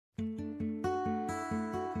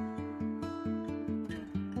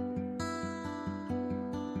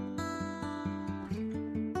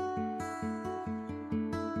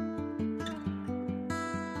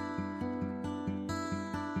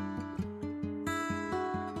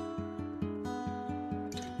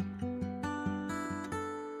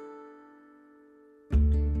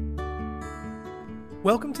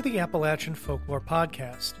Welcome to the Appalachian Folklore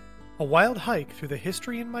Podcast, a wild hike through the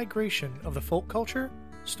history and migration of the folk culture,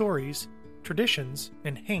 stories, traditions,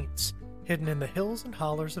 and haints hidden in the hills and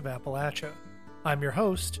hollers of Appalachia. I'm your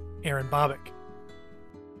host, Aaron Bobick.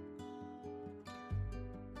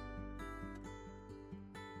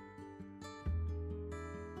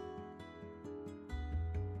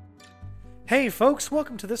 Hey folks,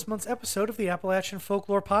 welcome to this month's episode of the Appalachian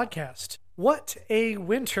Folklore Podcast. What a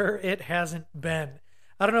winter it hasn't been.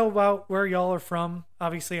 I don't know about where y'all are from.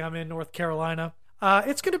 Obviously, I'm in North Carolina.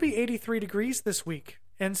 It's going to be 83 degrees this week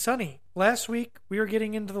and sunny. Last week, we were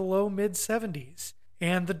getting into the low mid-70s,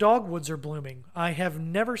 and the dogwoods are blooming. I have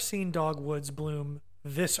never seen dogwoods bloom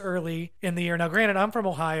this early in the year. Now, granted, I'm from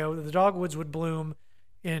Ohio. The dogwoods would bloom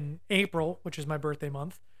in April, which is my birthday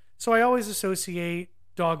month, so I always associate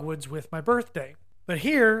dogwoods with my birthday. But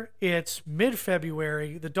here, it's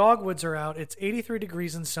mid-February. The dogwoods are out. It's 83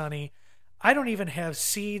 degrees and sunny. I don't even have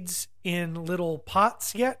seeds in little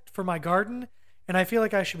pots yet for my garden, and I feel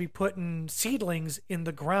like I should be putting seedlings in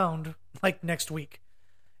the ground like next week.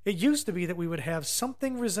 It used to be that we would have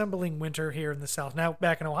something resembling winter here in the South. Now,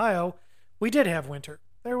 back in Ohio, we did have winter.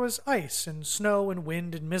 There was ice and snow and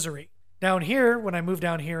wind and misery. Down here, when I moved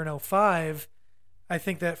down here in 2005, I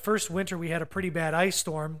think that first winter we had a pretty bad ice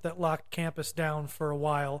storm that locked campus down for a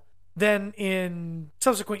while. Then in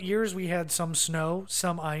subsequent years, we had some snow,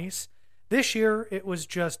 some ice. This year, it was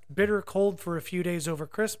just bitter cold for a few days over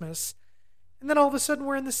Christmas, and then all of a sudden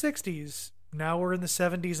we're in the 60s. Now we're in the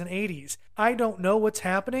 70s and 80s. I don't know what's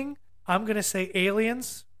happening. I'm going to say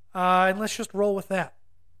aliens, and let's just roll with that.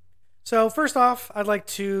 So first off, I'd like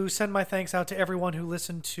to send my thanks out to everyone who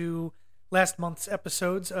listened to last month's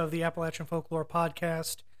episodes of the Appalachian Folklore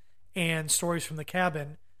Podcast and Stories from the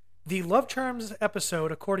Cabin. The Love Charms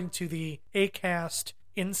episode, according to the Acast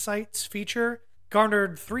Insights feature,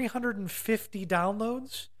 garnered 350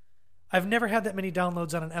 downloads. I've never had that many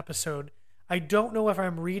downloads on an episode. I don't know if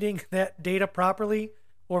I'm reading that data properly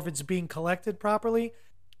or if it's being collected properly,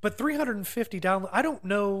 but 350 downloads, I don't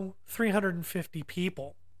know 350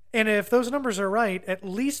 people. And if those numbers are right, at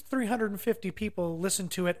least 350 people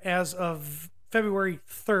listened to it as of February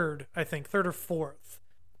 3rd, I think, 3rd or 4th.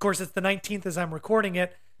 Of course, it's the 19th as I'm recording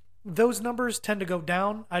it. Those numbers tend to go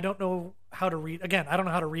down. I don't know how to read. Again, I don't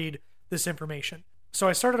know how to read this information. So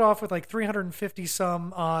I started off with like 350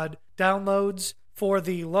 some odd downloads for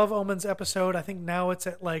the Love Omens episode. I think now it's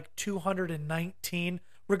at like 219.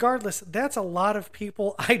 Regardless, that's a lot of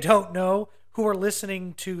people I don't know who are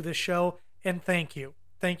listening to the show, and thank you.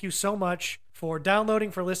 Thank you so much for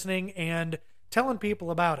downloading, for listening, and telling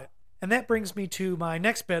people about it. And that brings me to my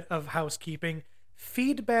next bit of housekeeping,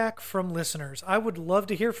 feedback from listeners. I would love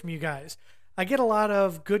to hear from you guys. I get a lot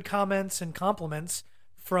of good comments and compliments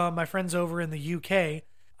from my friends over in the UK.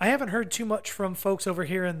 I haven't heard too much from folks over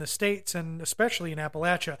here in the States, and especially in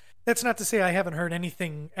Appalachia. That's not to say I haven't heard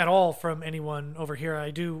anything at all from anyone over here.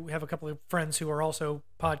 I do have a couple of friends who are also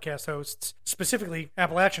podcast hosts, specifically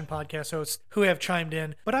Appalachian podcast hosts, who have chimed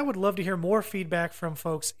in. But I would love to hear more feedback from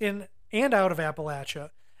folks in and out of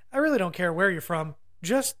Appalachia. I really don't care where you're from.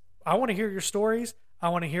 Just, I want to hear your stories. I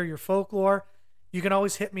want to hear your folklore. You can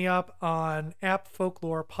always hit me up on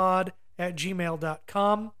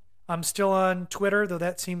appfolklorepod@gmail.com. I'm still on Twitter, though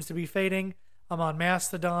that seems to be fading. I'm on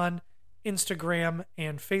Mastodon, Instagram,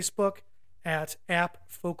 and Facebook at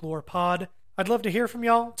appfolklorepod. I'd love to hear from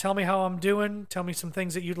y'all. Tell me how I'm doing. Tell me some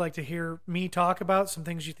things that you'd like to hear me talk about, some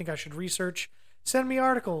things you think I should research. Send me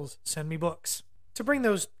articles. Send me books. To bring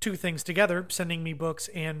those two things together, sending me books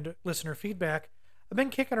and listener feedback, I've been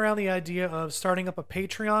kicking around the idea of starting up a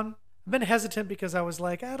Patreon. I've been hesitant because I was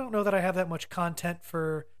like, I don't know that I have that much content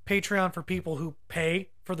for Patreon for people who pay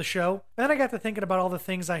for the show. And then I got to thinking about all the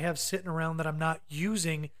things I have sitting around that I'm not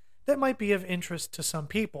using that might be of interest to some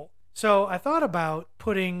people. So I thought about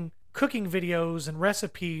putting cooking videos and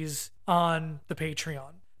recipes on the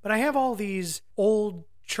Patreon. But I have all these old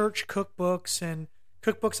church cookbooks and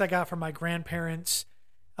cookbooks I got from my grandparents,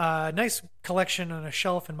 a nice collection on a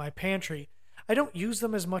shelf in my pantry. I don't use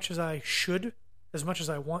them as much as I should, as much as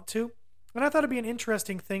I want to. And I thought it'd be an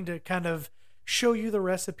interesting thing to kind of show you the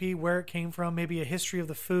recipe, where it came from, maybe a history of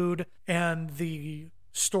the food and the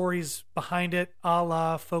stories behind it, a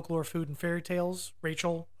la Folklore, Food, and Fairy Tales.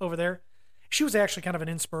 Rachel over there. She was actually kind of an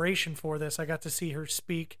inspiration for this. I got to see her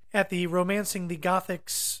speak at the Romancing the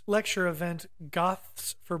Gothics lecture event,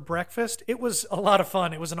 Goths for Breakfast. It was a lot of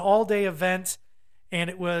fun. It was an all-day event, and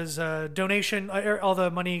it was a donation. All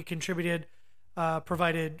the money contributed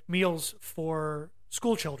provided meals for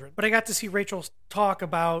school children. But I got to see Rachel talk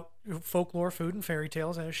about folklore, food, and fairy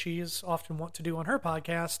tales, as she is often wont to do on her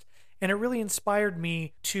podcast. And it really inspired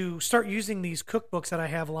me to start using these cookbooks that I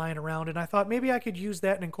have lying around. And I thought maybe I could use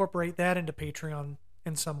that and incorporate that into Patreon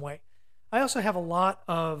in some way. I also have a lot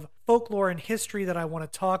of folklore and history that I want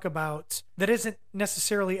to talk about that isn't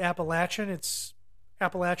necessarily Appalachian. It's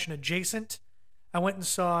Appalachian adjacent. I went and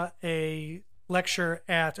saw a lecture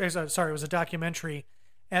it was a documentary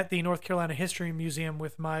at the North Carolina History Museum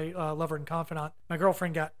with my lover and confidant. My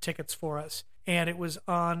girlfriend got tickets for us, and it was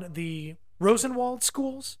on the Rosenwald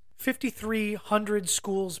schools, 5,300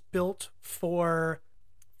 schools built for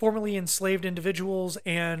formerly enslaved individuals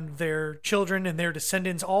and their children and their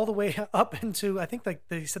descendants all the way up into, I think like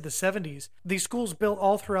they said, the 70s. These schools built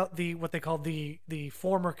all throughout what they called the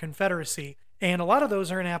former Confederacy, and a lot of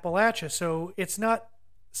those are in Appalachia, so it's not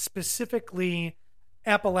specifically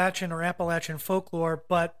Appalachian or Appalachian folklore,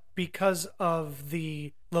 but because of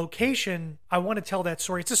the location, I want to tell that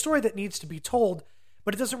story. It's a story that needs to be told,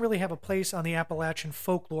 but it doesn't really have a place on the Appalachian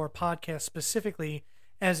Folklore podcast specifically,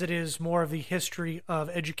 as it is more of the history of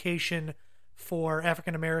education for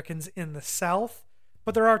African Americans in the South,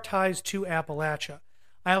 but there are ties to Appalachia.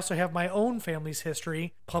 I also have my own family's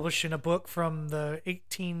history published in a book from the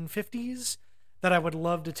 1850s that I would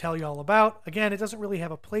love to tell you all about. Again, it doesn't really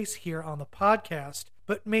have a place here on the podcast,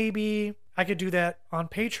 but maybe I could do that on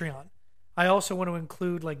Patreon. I also want to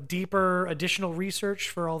include like deeper additional research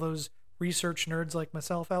for all those research nerds like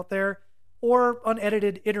myself out there, or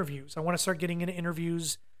unedited interviews. I want to start getting into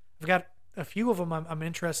interviews. I've got a few of them I'm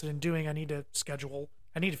interested in doing. I need to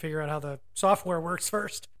figure out how the software works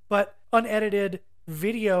first. But unedited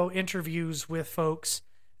video interviews with folks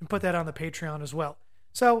and put that on the Patreon as well.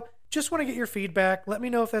 So just want to get your feedback. Let me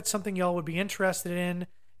know if that's something y'all would be interested in.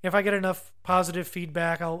 If I get enough positive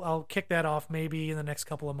feedback, I'll kick that off maybe in the next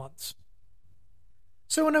couple of months.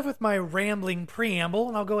 So enough with my rambling preamble,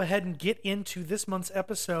 and I'll go ahead and get into this month's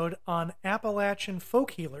episode on Appalachian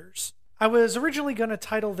folk healers. I was originally going to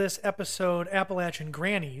title this episode Appalachian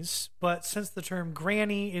Grannies, but since the term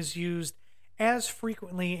granny is used as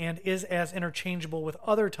frequently and is as interchangeable with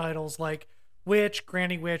other titles like witch,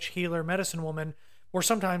 granny witch, healer, medicine woman, or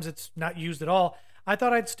sometimes it's not used at all, I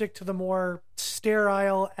thought I'd stick to the more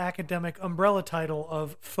sterile academic umbrella title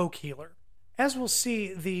of folk healer. As we'll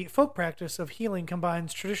see, the folk practice of healing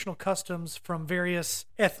combines traditional customs from various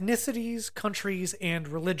ethnicities, countries, and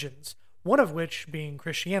religions, one of which being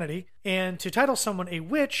Christianity, and to title someone a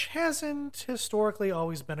witch hasn't historically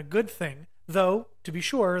always been a good thing, though, to be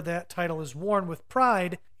sure, that title is worn with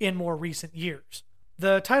pride in more recent years.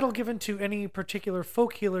 The title given to any particular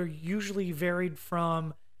folk healer usually varied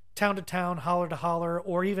from town to town, holler to holler,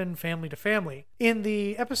 or even family to family. In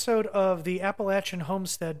the episode of the Appalachian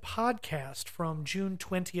Homestead podcast from June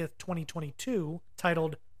 20th, 2022,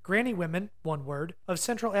 titled Granny Women, one word, of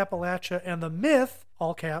Central Appalachia and the Myth,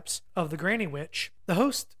 all caps, of the Granny Witch, the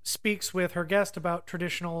host speaks with her guest about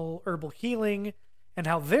traditional herbal healing and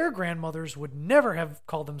how their grandmothers would never have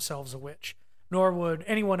called themselves a witch, nor would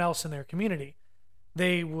anyone else in their community.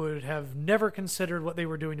 They would have never considered what they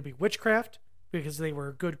were doing to be witchcraft, because they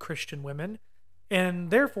were good Christian women, and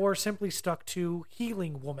therefore simply stuck to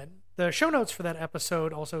healing woman. The show notes for that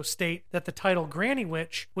episode also state that the title Granny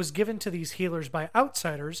Witch was given to these healers by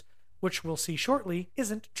outsiders, which we'll see shortly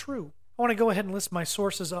isn't true. I want to go ahead and list my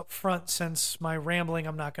sources up front since my rambling,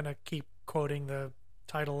 I'm not going to keep quoting the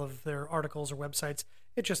title of their articles or websites.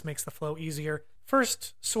 It just makes the flow easier.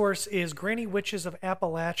 First source is Granny Witches of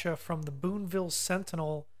Appalachia from the Boonville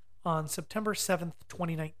Sentinel on September 7th,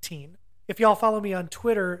 2019. If y'all follow me on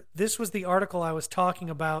Twitter, this was the article I was talking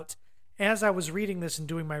about. As I was reading this and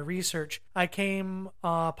doing my research, I came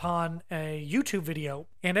upon a YouTube video,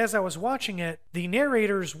 and as I was watching it, the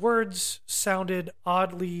narrator's words sounded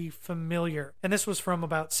oddly familiar. And this was from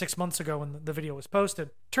about 6 months ago when the video was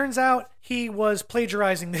posted. Turns out he was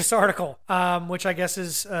plagiarizing this article, which I guess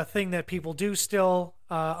is a thing that people do still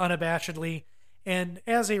unabashedly. And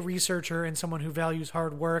as a researcher and someone who values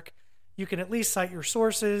hard work, you can at least cite your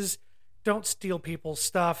sources. Don't steal people's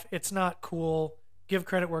stuff. It's not cool. Give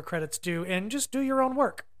credit where credit's due, and just do your own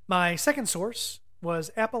work. My second source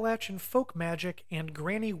was Appalachian Folk Magic and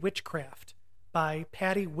Granny Witchcraft by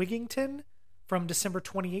Patty Wigington from December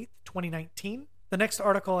 28th, 2019. The next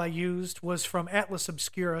article I used was from Atlas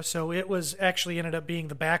Obscura, so it was actually ended up being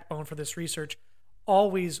the backbone for this research.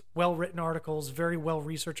 Always well-written articles, very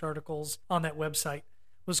well-researched articles on that website.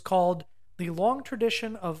 It was called The Long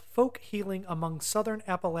Tradition of Folk Healing Among Southern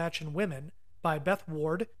Appalachian Women by Beth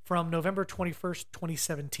Ward from November 21st,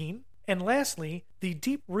 2017. And lastly, The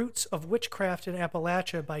Deep Roots of Witchcraft in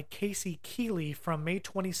Appalachia by Casey Keeley from May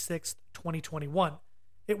 26th, 2021.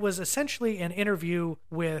 It was essentially an interview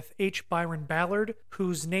with H. Byron Ballard,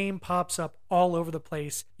 whose name pops up all over the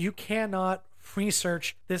place. You cannot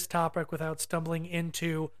research this topic without stumbling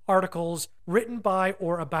into articles written by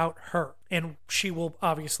or about her, and she will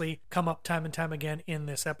obviously come up time and time again in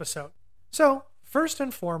this episode. So, first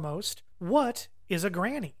and foremost, what is a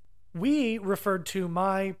granny? We referred to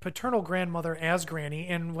my paternal grandmother as Granny,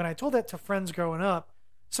 and when I told that to friends growing up,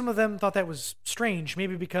 some of them thought that was strange,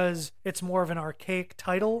 maybe because it's more of an archaic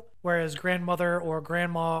title, whereas grandmother or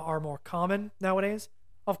grandma are more common nowadays.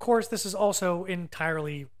 Of course, this is also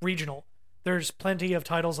entirely regional. There's plenty of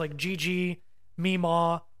titles like Gigi,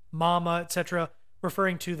 Meemaw, Mama, etc.,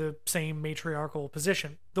 referring to the same matriarchal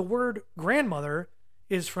position. The word grandmother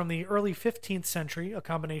is from the early 15th century, a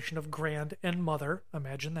combination of grand and mother,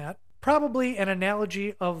 imagine that. Probably an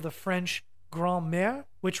analogy of the French grand-mère,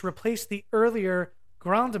 which replaced the earlier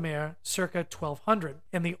grande-mère circa 1200,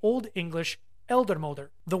 and the Old English eldermother.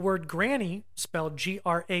 The word granny, spelled Grannie,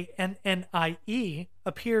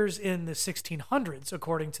 appears in the 1600s,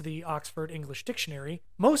 according to the Oxford English Dictionary,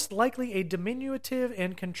 most likely a diminutive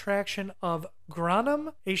and contraction of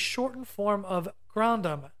granum, a shortened form of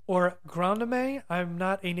grandam, or grandame. I'm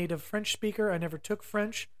not a native French speaker. I never took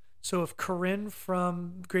French. So if Corinne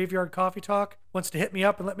from Graveyard Coffee Talk wants to hit me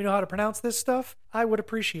up and let me know how to pronounce this stuff, I would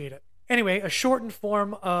appreciate it. Anyway, a shortened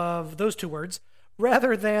form of those two words,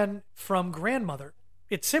 rather than from grandmother.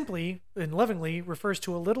 It simply and lovingly refers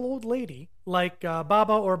to a little old lady, like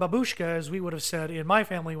Baba or Babushka, as we would have said in my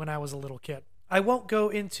family when I was a little kid. I won't go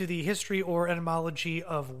into the history or etymology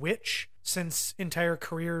of witch, since entire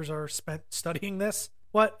careers are spent studying this.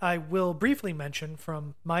 What I will briefly mention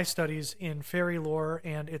from my studies in fairy lore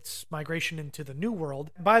and its migration into the New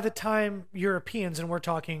World, by the time Europeans, and we're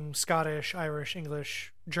talking Scottish, Irish,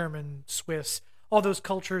 English, German, Swiss, all those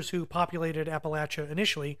cultures who populated Appalachia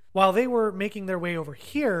initially, while they were making their way over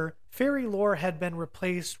here, fairy lore had been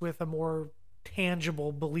replaced with a more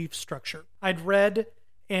tangible belief structure. I'd read,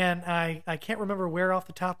 and I can't remember where off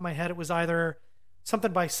the top of my head, it was either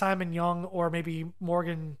something by Simon Young or maybe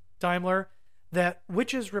Morgan Daimler, that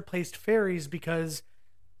witches replaced fairies because,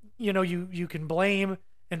 you can blame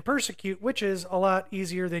and persecute witches a lot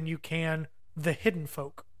easier than you can the hidden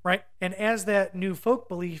folk, right? And as that new folk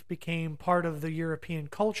belief became part of the European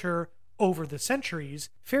culture over the centuries,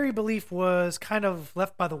 fairy belief was kind of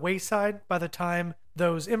left by the wayside by the time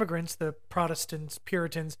those immigrants, the Protestants,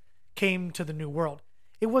 Puritans, came to the New World.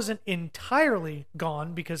 It wasn't entirely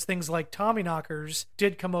gone because things like Tommyknockers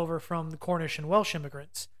did come over from the Cornish and Welsh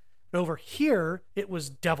immigrants. But over here, it was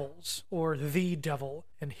devils, or the devil,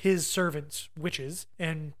 and his servants, witches,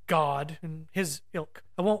 and God, and his ilk.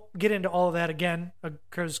 I won't get into all of that again,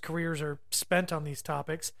 because careers are spent on these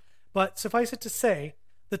topics, but suffice it to say,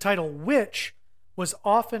 the title witch was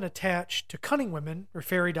often attached to cunning women, or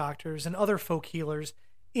fairy doctors, and other folk healers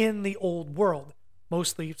in the Old World,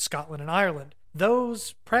 mostly Scotland and Ireland.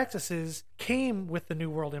 Those practices came with the New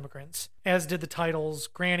World immigrants, as did the titles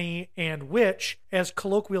granny and witch as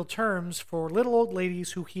colloquial terms for little old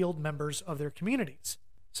ladies who healed members of their communities.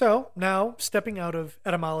 So, now, stepping out of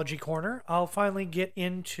etymology corner, I'll finally get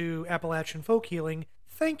into Appalachian folk healing.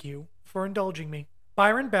 Thank you for indulging me.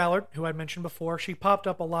 Byron Ballard, who I mentioned before, she popped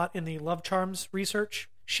up a lot in the Love Charms research.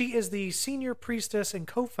 She is the senior priestess and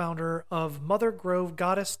co-founder of Mother Grove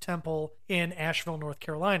Goddess Temple in Asheville, North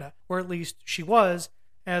Carolina, or at least she was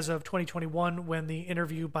as of 2021 when the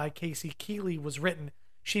interview by Casey Keeley was written.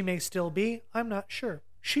 She may still be, I'm not sure.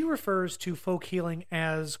 She refers to folk healing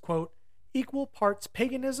as, quote, equal parts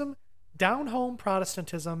paganism, down-home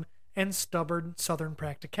Protestantism, and stubborn Southern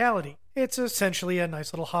practicality. It's essentially a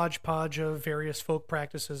nice little hodgepodge of various folk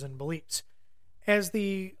practices and beliefs. As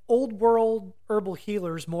the old world herbal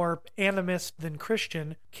healers, more animist than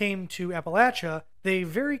Christian, came to Appalachia, they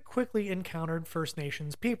very quickly encountered First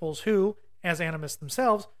Nations peoples who, as animists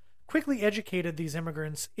themselves, quickly educated these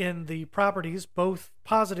immigrants in the properties, both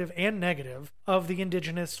positive and negative, of the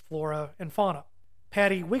indigenous flora and fauna.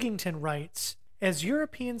 Patty Wigington writes, as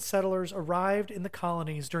European settlers arrived in the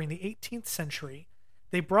colonies during the 18th century,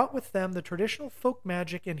 they brought with them the traditional folk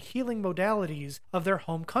magic and healing modalities of their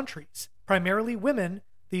home countries. Primarily women,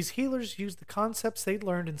 these healers used the concepts they'd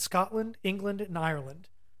learned in Scotland, England, and Ireland.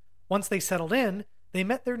 Once they settled in, they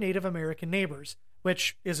met their Native American neighbors,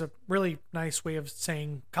 which is a really nice way of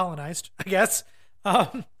saying colonized, I guess,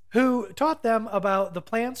 who taught them about the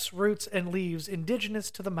plants, roots, and leaves indigenous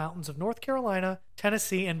to the mountains of North Carolina,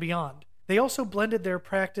 Tennessee, and beyond. They also blended their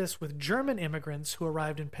practice with German immigrants who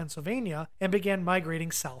arrived in Pennsylvania and began migrating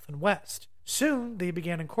south and west. Soon, they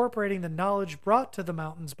began incorporating the knowledge brought to the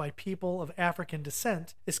mountains by people of African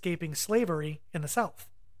descent escaping slavery in the South.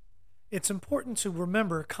 It's important to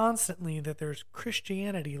remember constantly that there's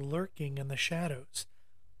Christianity lurking in the shadows.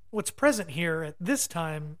 What's present here at this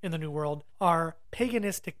time in the New World are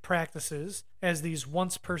paganistic practices, as these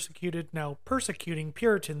once persecuted, now persecuting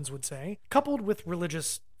Puritans would say, coupled with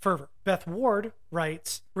religious fervor. Beth Ward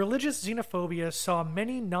writes, religious xenophobia saw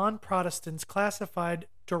many non-Protestants classified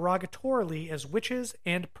derogatorily as witches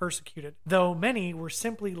and persecuted, though many were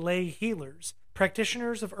simply lay healers,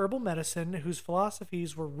 practitioners of herbal medicine whose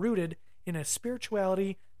philosophies were rooted in a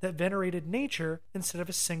spirituality that venerated nature instead of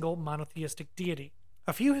a single monotheistic deity.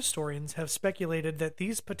 A few historians have speculated that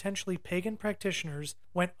these potentially pagan practitioners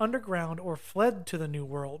went underground or fled to the New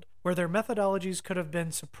World, where their methodologies could have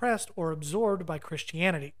been suppressed or absorbed by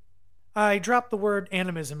Christianity. I dropped the word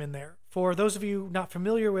animism in there. For those of you not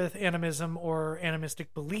familiar with animism or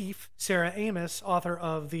animistic belief, Sarah Amos, author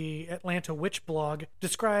of the Atlanta Witch blog,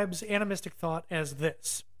 describes animistic thought as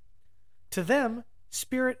this. To them,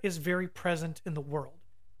 spirit is very present in the world.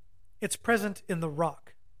 It's present in the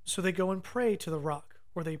rock, so they go and pray to the rock,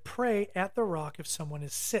 or they pray at the rock if someone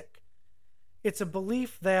is sick. It's a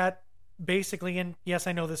belief that basically, and yes,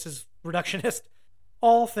 I know this is reductionist,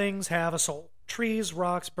 all things have a soul. Trees,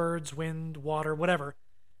 rocks, birds, wind, water, whatever.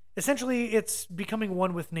 Essentially, it's becoming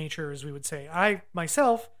one with nature, as we would say. I,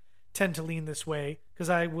 myself, tend to lean this way because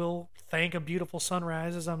I will thank a beautiful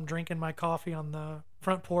sunrise as I'm drinking my coffee on the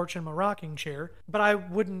front porch in my rocking chair, but I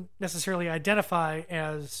wouldn't necessarily identify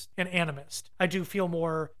as an animist. I do feel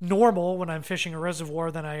more normal when I'm fishing a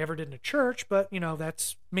reservoir than I ever did in a church, but,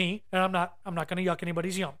 that's me, and I'm not going to yuck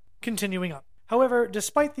anybody's yum. Continuing on. However,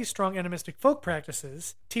 despite these strong animistic folk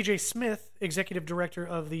practices, T.J. Smith, executive director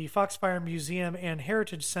of the Foxfire Museum and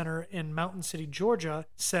Heritage Center in Mountain City, Georgia,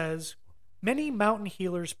 says, many mountain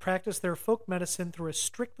healers practice their folk medicine through a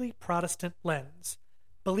strictly Protestant lens,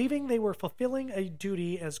 believing they were fulfilling a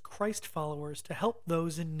duty as Christ followers to help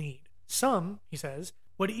those in need. Some, he says,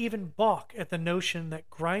 would even balk at the notion that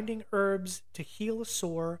grinding herbs to heal a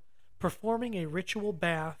sore, performing a ritual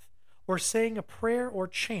bath, or saying a prayer or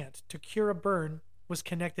chant to cure a burn was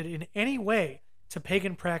connected in any way to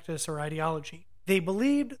pagan practice or ideology. They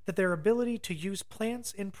believed that their ability to use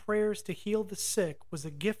plants and prayers to heal the sick was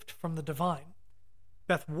a gift from the divine.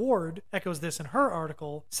 Beth Ward echoes this in her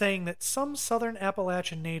article, saying that some southern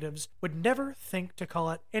Appalachian natives would never think to call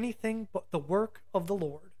it anything but the work of the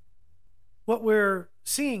Lord. What we're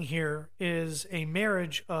seeing here is a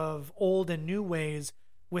marriage of old and new ways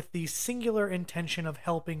with the singular intention of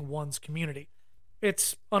helping one's community.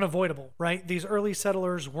 It's unavoidable, right? These early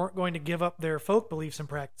settlers weren't going to give up their folk beliefs and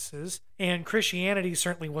practices, and Christianity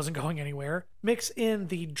certainly wasn't going anywhere. Mix in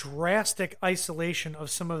the drastic isolation of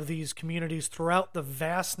some of these communities throughout the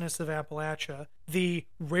vastness of Appalachia, the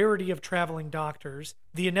rarity of traveling doctors,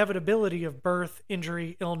 the inevitability of birth,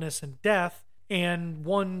 injury, illness, and death, and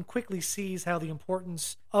one quickly sees how the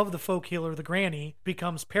importance of the folk healer, the granny,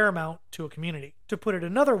 becomes paramount to a community. To put it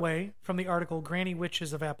another way, from the article Granny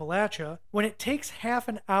Witches of Appalachia, when it takes half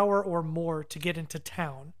an hour or more to get into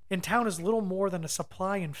town, and town is little more than a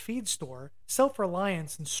supply and feed store,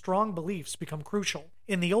 self-reliance and strong beliefs become crucial.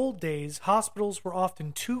 In the old days, hospitals were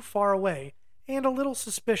often too far away and a little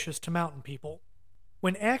suspicious to mountain people.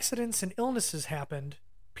 When accidents and illnesses happened,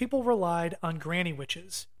 people relied on granny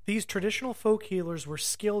witches. These traditional folk healers were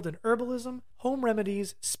skilled in herbalism, home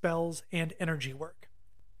remedies, spells, and energy work.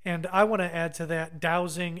 And I want to add to that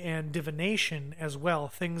dowsing and divination as well,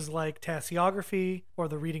 things like tasseography, or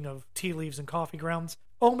the reading of tea leaves and coffee grounds,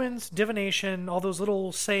 omens, divination, all those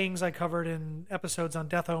little sayings I covered in episodes on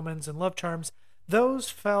death omens and love charms, those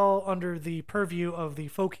fell under the purview of the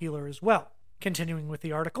folk healer as well. Continuing with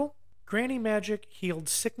the article, granny magic healed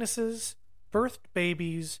sicknesses, birthed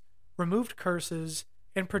babies, removed curses,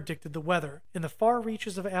 and predicted the weather. In the far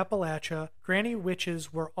reaches of Appalachia, granny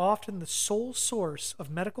witches were often the sole source of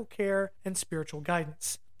medical care and spiritual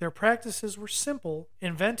guidance. Their practices were simple,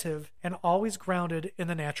 inventive, and always grounded in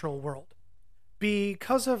the natural world.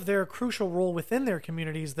 Because of their crucial role within their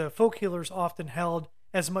communities, the folk healers often held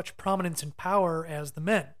as much prominence and power as the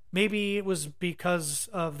men. Maybe it was because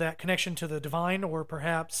of that connection to the divine, or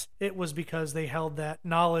perhaps it was because they held that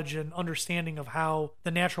knowledge and understanding of how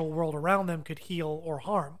the natural world around them could heal or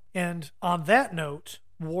harm. And on that note,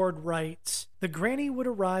 Ward writes, the granny would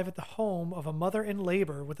arrive at the home of a mother in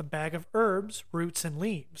labor with a bag of herbs, roots, and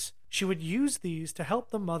leaves. She would use these to help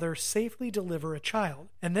the mother safely deliver a child,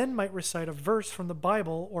 and then might recite a verse from the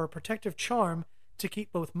Bible or a protective charm to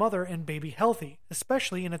keep both mother and baby healthy,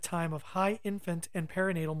 especially in a time of high infant and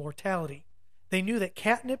perinatal mortality. They knew that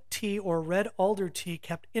catnip tea or red alder tea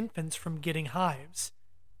kept infants from getting hives.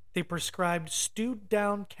 They prescribed stewed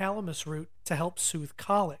down calamus root to help soothe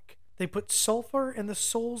colic. They put sulfur in the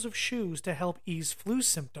soles of shoes to help ease flu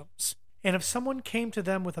symptoms. And if someone came to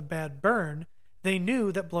them with a bad burn, they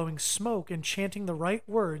knew that blowing smoke and chanting the right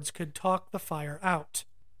words could talk the fire out.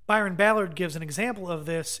 Byron Ballard gives an example of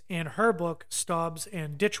this in her book, Staubs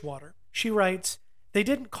and Ditchwater. She writes, "They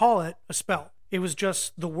didn't call it a spell. It was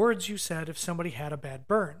just the words you said if somebody had a bad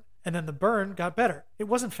burn. And then the burn got better. It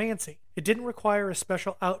wasn't fancy. It didn't require a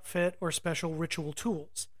special outfit or special ritual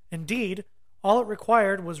tools. Indeed, all it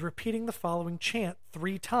required was repeating the following chant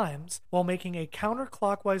 3 times while making a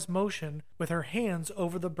counterclockwise motion with her hands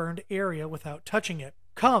over the burned area without touching it.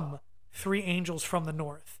 Come, 3 angels from the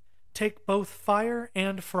north. Take both fire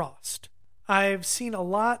and frost." I've seen a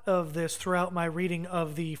lot of this throughout my reading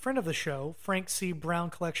of the friend of the show, Frank C. Brown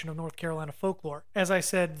collection of North Carolina folklore. As I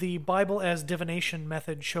said, the Bible as divination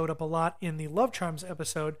method showed up a lot in the Love Charms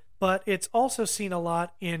episode, but it's also seen a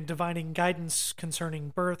lot in divining guidance concerning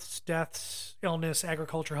births, deaths, illness,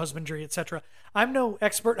 agriculture, husbandry, etc. I'm no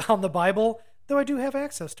expert on the Bible, though I do have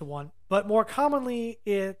access to one. But more commonly,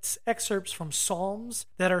 it's excerpts from Psalms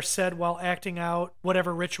that are said while acting out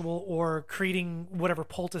whatever ritual or creating whatever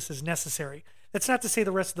poultice is necessary. That's not to say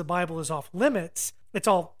the rest of the Bible is off limits. It's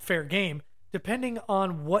all fair game, depending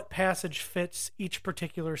on what passage fits each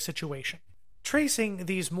particular situation. Tracing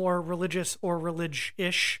these more religious or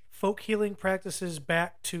religious-ish folk healing practices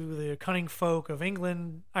back to the cunning folk of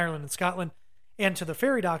England, Ireland, and Scotland, and to the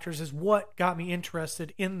fairy doctors is what got me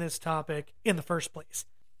interested in this topic in the first place.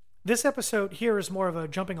 This episode here is more of a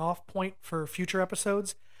jumping off point for future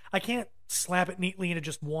episodes. I can't slap it neatly into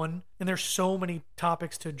just one, and there's so many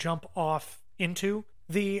topics to jump off into.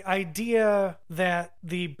 The idea that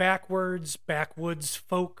the backwoods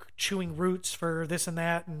folk chewing roots for this and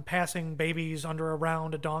that and passing babies under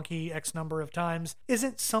around a donkey X number of times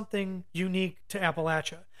isn't something unique to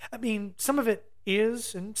Appalachia. I mean, some of it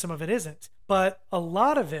is and some of it isn't. But a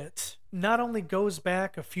lot of it not only goes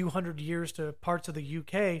back a few hundred years to parts of the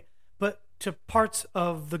UK, but to parts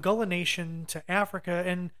of the Gullah Nation, to Africa,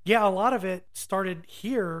 and yeah, a lot of it started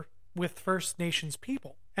here with First Nations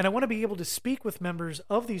people. And I want to be able to speak with members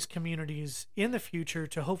of these communities in the future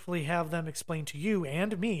to hopefully have them explain to you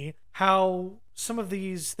and me how some of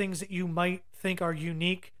these things that you might think are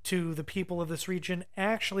unique to the people of this region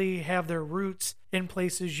actually have their roots in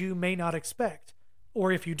places you may not expect.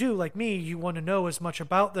 Or if you do, like me, you want to know as much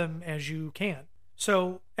about them as you can.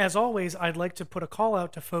 So, as always, I'd like to put a call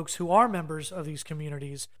out to folks who are members of these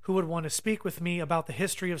communities who would want to speak with me about the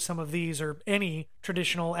history of some of these or any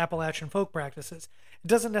traditional Appalachian folk practices. It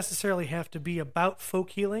doesn't necessarily have to be about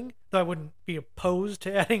folk healing, though I wouldn't be opposed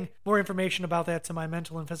to adding more information about that to my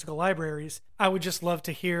mental and physical libraries. I would just love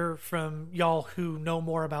to hear from y'all who know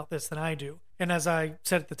more about this than I do. And as I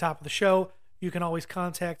said at the top of the show, you can always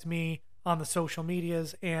contact me on the social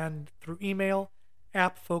medias and through email,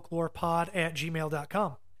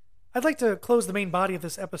 appfolklorepod@gmail.com. I'd like to close the main body of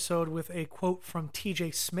this episode with a quote from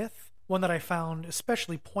T.J. Smith, one that I found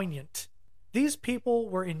especially poignant. "These people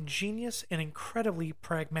were ingenious and incredibly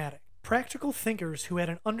pragmatic, practical thinkers who had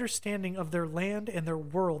an understanding of their land and their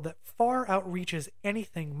world that far outreaches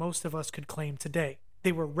anything most of us could claim today.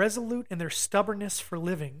 They were resolute in their stubbornness for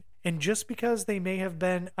living, and just because they may have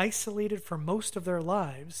been isolated for most of their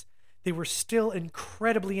lives, they were still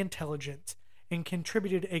incredibly intelligent and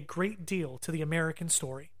contributed a great deal to the American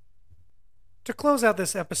story." To close out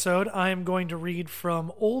this episode, I am going to read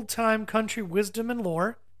from Old Time Country Wisdom and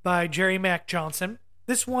Lore by Jerry Mack Johnson.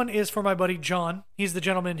 This one is for my buddy John. He's the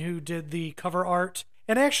gentleman who did the cover art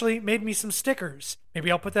and actually made me some stickers. Maybe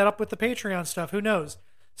I'll put that up with the Patreon stuff, who knows.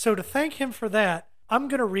 So to thank him for that, I'm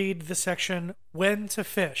going to read the section, When to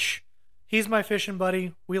Fish. He's my fishing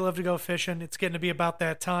buddy. We love to go fishing. It's getting to be about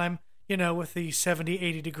that time, you know, with the 70,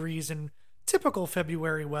 80 degrees and typical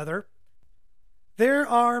February weather. There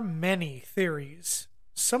are many theories,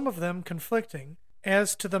 some of them conflicting,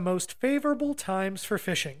 as to the most favorable times for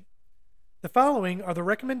fishing. The following are the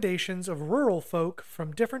recommendations of rural folk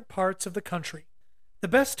from different parts of the country. The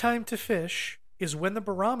best time to fish is when the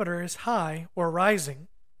barometer is high or rising,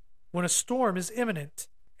 when a storm is imminent,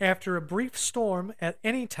 after a brief storm at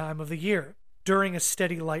any time of the year, during a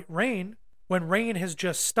steady light rain, when rain has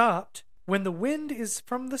just stopped, when the wind is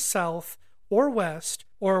from the south or west,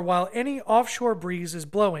 or while any offshore breeze is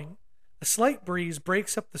blowing. A slight breeze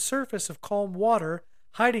breaks up the surface of calm water,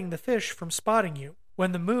 hiding the fish from spotting you.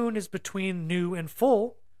 When the moon is between new and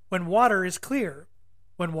full, when water is clear,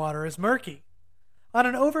 when water is murky. On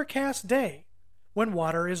an overcast day, when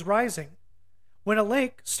water is rising. When a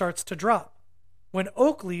lake starts to drop. When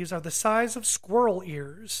oak leaves are the size of squirrel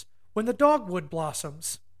ears. When the dogwood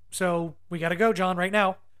blossoms. So, we gotta go, John, right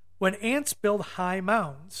now. When ants build high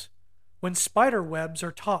mounds. When spider webs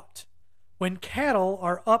are taut. When cattle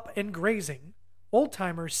are up and grazing,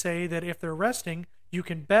 old-timers say that if they're resting, you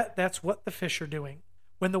can bet that's what the fish are doing.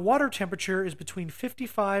 When the water temperature is between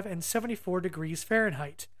 55 and 74 degrees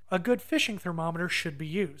Fahrenheit, a good fishing thermometer should be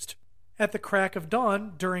used. At the crack of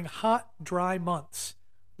dawn during hot, dry months,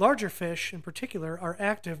 larger fish in particular are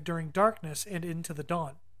active during darkness and into the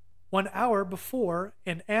dawn. 1 hour before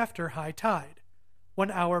and after high tide. 1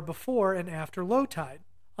 hour before and after low tide.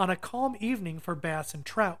 On a calm evening for bass and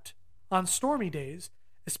trout. On stormy days,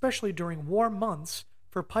 especially during warm months,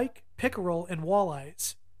 for pike, pickerel, and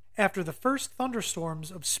walleyes. After the first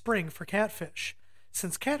thunderstorms of spring for catfish.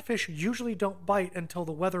 Since catfish usually don't bite until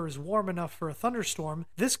the weather is warm enough for a thunderstorm,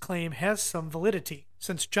 this claim has some validity.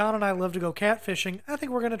 Since John and I love to go catfishing, I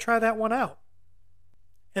think we're going to try that one out.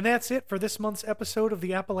 And that's it for this month's episode of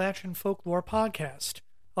the Appalachian Folklore Podcast.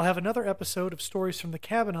 I'll have another episode of Stories from the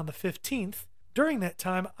Cabin on the 15th. During that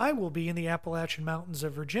time, I will be in the Appalachian Mountains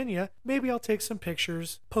of Virginia. Maybe I'll take some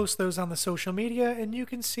pictures, post those on the social media, and you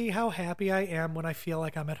can see how happy I am when I feel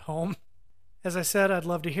like I'm at home. As I said, I'd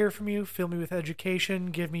love to hear from you. Fill me with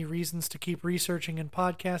education. Give me reasons to keep researching and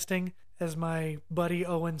podcasting. As my buddy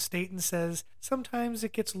Owen Staten says, sometimes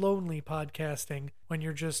it gets lonely podcasting when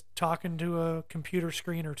you're just talking to a computer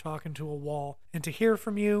screen or talking to a wall. And to hear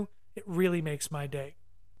from you, it really makes my day.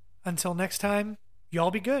 Until next time,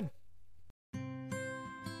 y'all be good.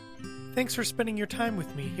 Thanks for spending your time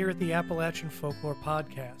with me here at the Appalachian Folklore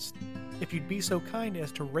Podcast. If you'd be so kind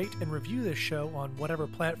as to rate and review this show on whatever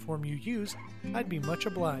platform you use, I'd be much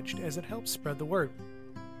obliged as it helps spread the word.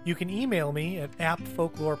 You can email me at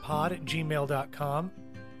appfolklorepod@gmail.com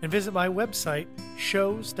and visit my website,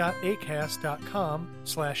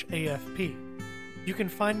 shows.acast.com/AFP. You can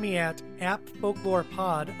find me at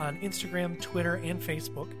appfolklorepod on Instagram, Twitter, and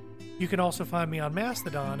Facebook. You can also find me on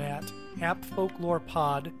Mastodon at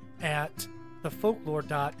appfolklorepod at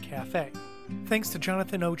thefolklore.cafe. Thanks to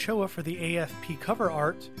Jonathan Ochoa for the AFP cover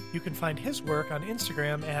art. You can find his work on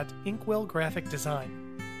Instagram at Inkwell Graphic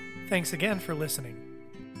Design. Thanks again for listening.